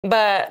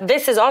But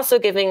this is also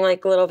giving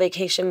like a little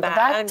vacation bag.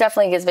 That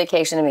definitely gives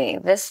vacation to me.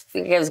 This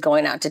gives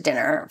going out to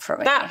dinner for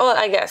me. Well,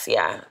 I guess,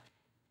 yeah.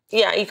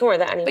 Yeah, you can wear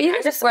that anyway. But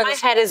you just my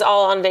head is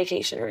all on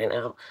vacation right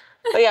now.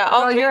 But yeah,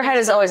 well, your head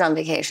is always on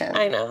vacation.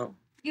 I know.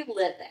 You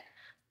live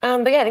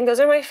there. But yeah, I think those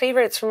are my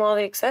favorites from all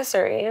the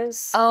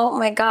accessories. Oh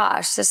my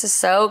gosh, this is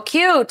so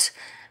cute.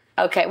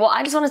 Okay, well,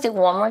 I just want to say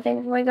one more thing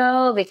before we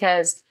go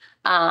because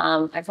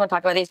I just want to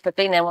talk about these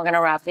quickly and then we're going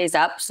to wrap these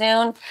up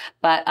soon.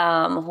 But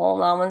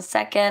hold on one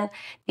second.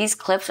 These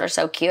clips are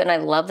so cute and I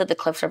love that the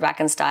clips are back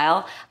in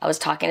style. I was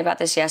talking about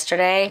this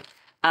yesterday,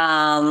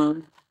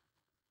 that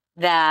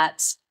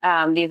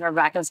these are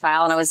back in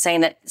style. And I was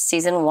saying that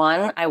season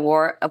 1, I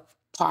wore a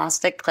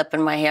plastic clip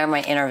in my hair in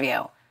my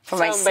interview, for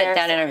my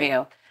sit-down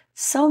interview.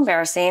 So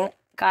embarrassing.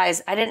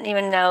 Guys, I didn't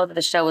even know that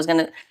the show was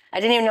going to, I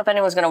didn't even know if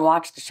anyone was going to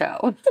watch the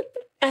show.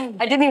 I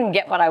didn't even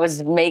get what I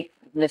was making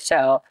the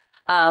show.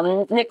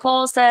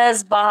 Nicole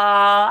says,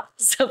 bah,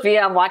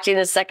 Sophia, I'm watching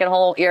the second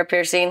whole ear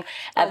piercing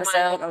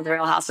episode of The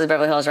Real Housewives of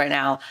Beverly Hills right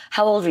now.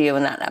 How old were you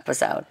in that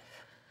episode?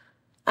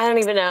 I don't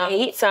even know.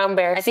 8? So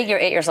embarrassing. I think you're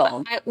 8 years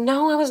old.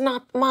 No, I was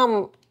not.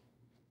 Mom,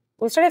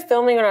 we started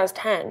filming when I was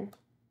 10.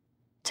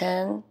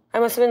 10? I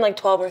must have been like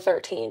 12 or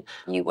 13.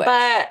 You wish.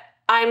 But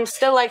I'm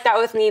still like that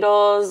with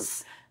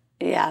needles.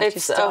 Yeah.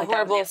 It's a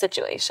horrible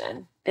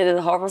situation. It is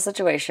a horrible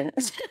situation.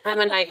 I'm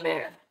a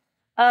nightmare.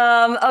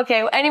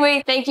 Okay.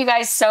 Anyway, thank you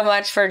guys so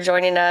much for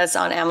joining us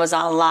on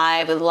Amazon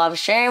Live. We love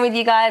sharing with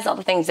you guys all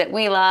the things that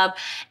we love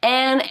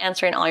and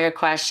answering all your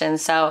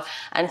questions. So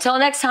until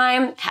next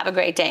time, have a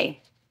great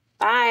day.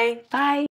 Bye. Bye.